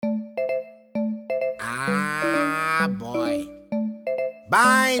Ah, boy.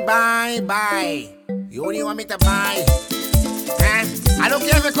 Bye. You only want me to buy? I don't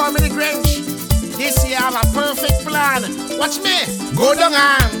care if you call me the Grinch. This year I have a perfect plan. Watch me. Go down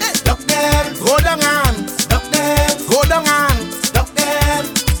and duck them. Go down and duck them. Go down and duck them.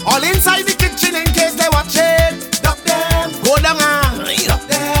 All inside the kitchen in case they watch it. Duck them. Go down and duck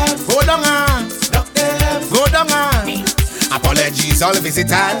them. Go down and duck them. Go down and. Apologies all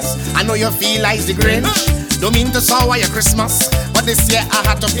visitors. I know you feel like the Grinch. Don't mean to sour your Christmas, but this year I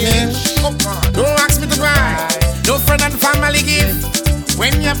had to pinch. Don't ask me to cry. No friend and family gift.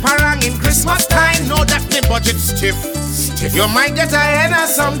 When you're parang in Christmas time, know that the budget's stiff. You might get ahead of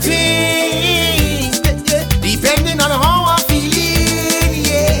something, depending on how I'm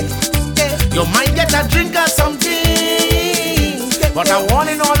feeling. You might get a drink or something, but I want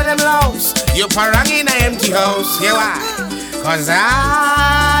in all of them loves. You parang in an empty house. Yeah, why? Cause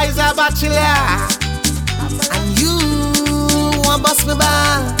I's a bachelor, and you want bust me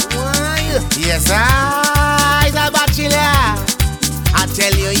back. Yes, I's a bachelor. I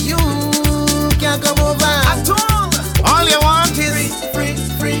tell you, you can't come over at all. All you want is free.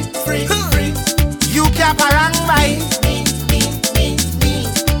 You can't parang by me.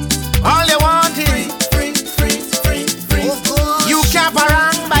 All you want is free. Oh, you can't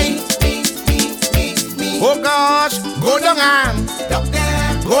parang by me. Oh gosh, go down and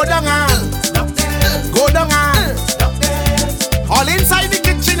go down and go down and all inside the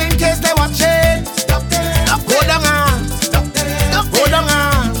kitchen in case they watch it. Go down and go down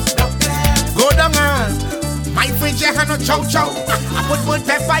and go down and my fridge you have no chow. I put wood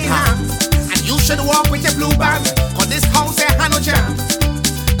pepper in hand, and you should walk with your blue band. Cause this house ain't have no jam.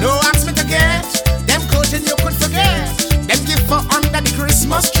 No ask me to get them curtains you could forget. Them gift for under the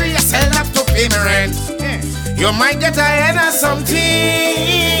Christmas tree. I sell that to pay my rent. You might get ahead of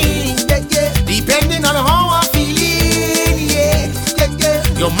something, depending on how I'm feeling.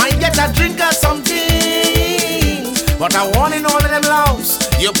 You might get a drink or something, but I want in all of them loves.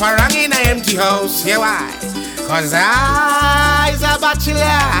 You parang in an empty house. Yeah, why? Cause I's a bachelor,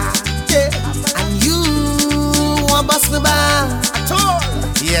 and you want bust me back at all.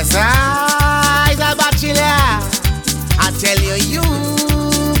 Yes, I's a bachelor. I tell you, you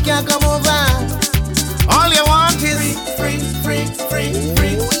can't come over. All you want is free.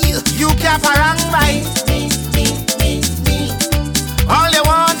 You can't parang by me. All you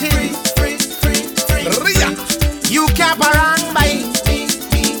want is free. You can't parang by me.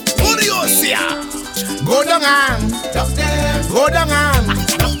 Go down and go down and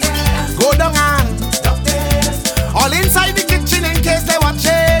go down and all inside the kitchen in case they watch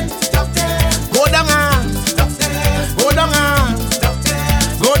it. Go down and go down and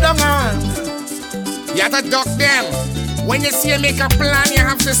go down and you have to duck them. When you see a make a plan, you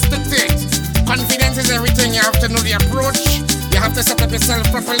have to stick to it. Confidence is everything. You have to know the approach. You have to set up yourself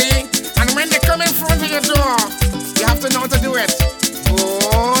properly. And when they come in front of your door, you have to know how to do it.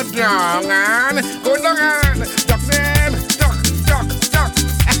 Go down and duck them, duck.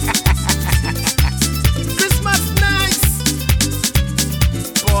 Christmas nice.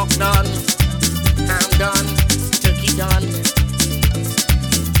 Pork done, ham done, turkey done.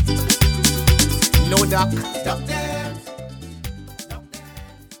 No duck them.